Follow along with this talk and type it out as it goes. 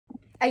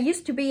I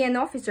used to be an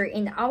officer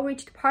in the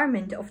outreach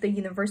department of the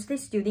University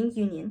Student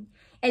Union,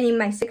 and in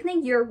my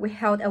second year, we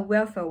held a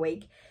welfare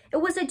week. It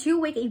was a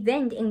 2-week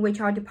event in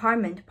which our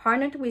department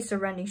partnered with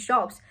surrounding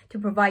shops to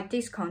provide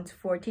discounts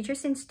for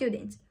teachers and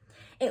students.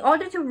 In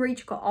order to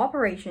reach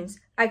cooperations,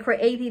 I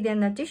created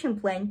an addition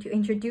plan to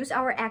introduce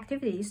our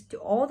activities to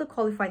all the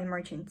qualified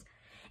merchants.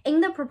 In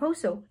the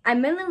proposal, I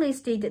mainly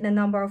listed the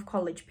number of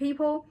college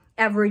people,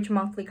 average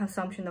monthly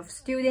consumption of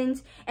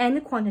students,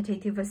 and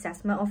quantitative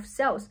assessment of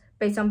sales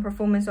based on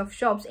performance of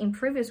shops in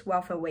previous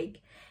welfare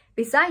week.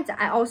 Besides,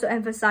 I also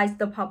emphasized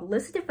the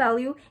publicity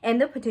value and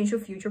the potential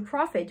future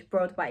profit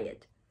brought by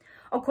it.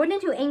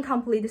 According to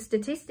incomplete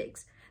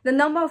statistics, the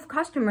number of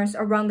customers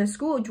around the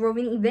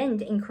school-driven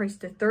event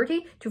increased to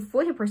 30 to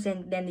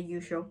 40% than the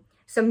usual.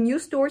 Some new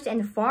stores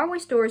and faraway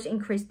stores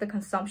increased the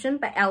consumption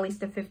by at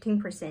least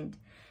 15%.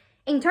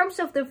 In terms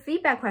of the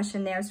feedback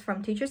questionnaires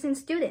from teachers and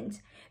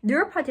students,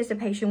 their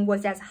participation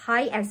was as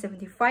high as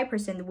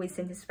 75% with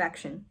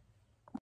satisfaction.